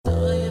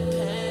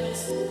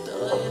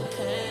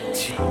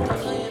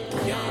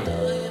Young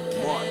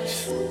Markz.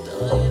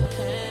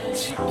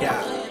 She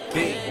got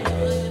big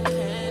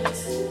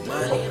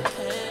money.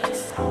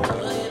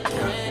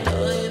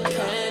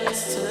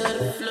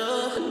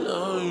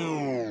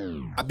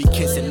 I be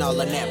kissing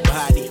all on that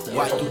body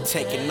while you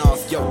taking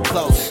off your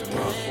clothes.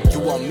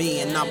 You on me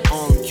and I'm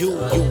on you.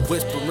 You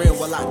whispering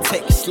while I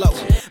take it slow,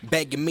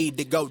 begging me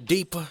to go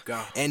deeper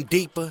and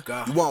deeper.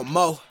 You want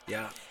more?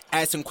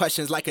 Asking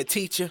questions like a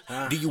teacher.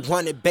 Do you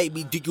want it,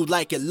 baby? Do you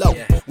like it low?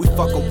 We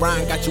fuck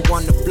around, got you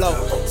on the floor.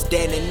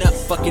 Standing up,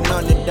 fucking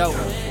on the door.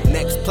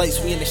 Next place,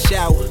 we in the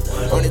shower.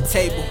 On the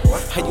table,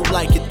 how you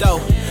like it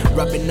though?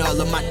 Rubbing all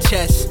on my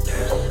chest,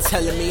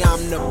 telling me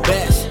I'm the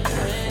best.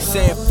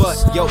 Saying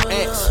fuck your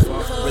ex,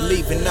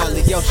 relieving all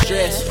of your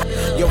stress.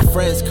 Your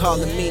friends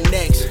calling me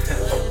next.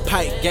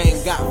 Pipe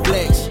gang got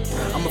flex.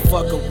 I'ma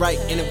fuck her right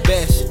in the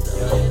vest.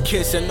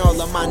 Kissing all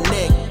on my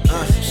neck,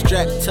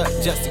 strapped up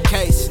just in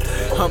case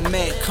her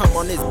man come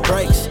on his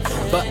brakes.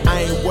 But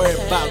I ain't worried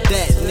about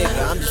that,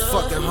 nigga. I'm just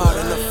fucking hard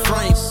on the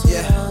frames,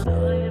 yeah.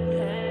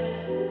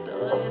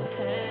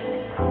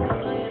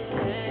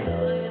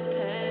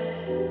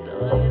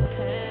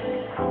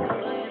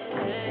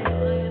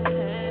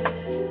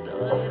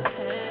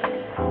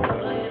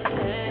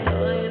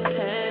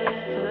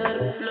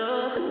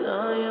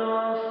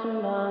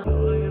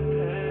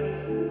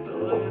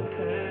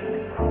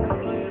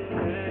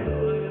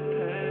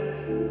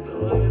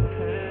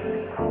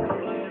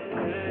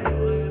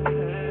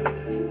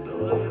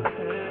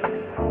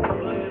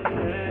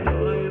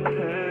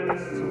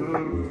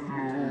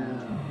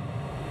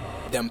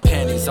 Them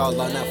panties all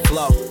on that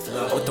floor,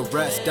 with the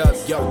rest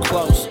of your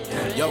clothes.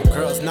 Yo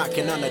girls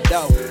knocking on the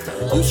door.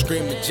 You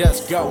screaming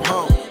just go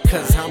home,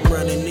 cause I'm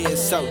running in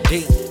so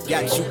deep.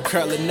 Got you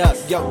curling up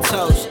your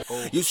toes.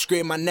 You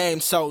scream my name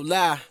so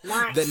loud,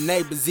 the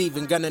neighbors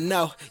even gonna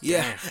know.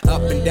 Yeah,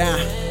 up and down,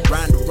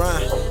 round and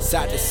round,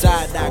 side to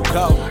side I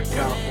go.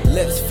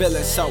 Lips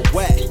feeling so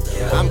wet,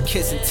 I'm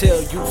kissing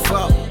till you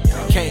fall.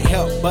 Can't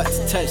help but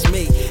to touch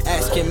me,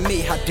 asking me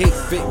how deep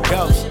it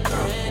goes.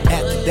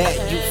 After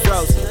that you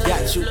froze,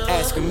 got you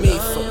asking me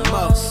for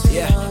more.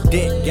 Yeah,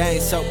 dick game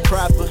so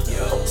proper,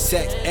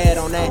 sex ed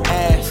on that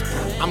ass.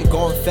 I'm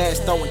going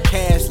fast, throwing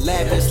cash,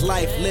 lavish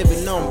life,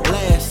 living on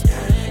blast.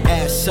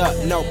 Ass up,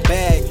 no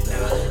bag,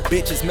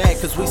 bitches mad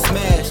cause we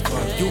smashed.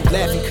 You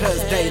laughing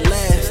cause they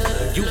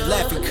last, you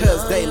laughing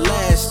cause they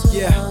last,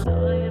 yeah.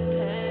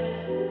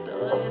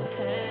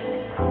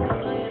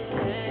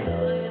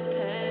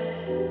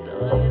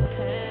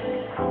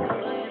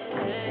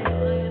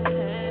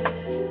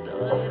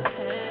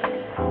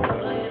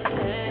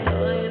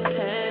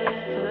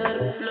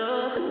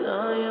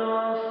 Know you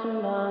want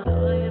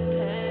somebody.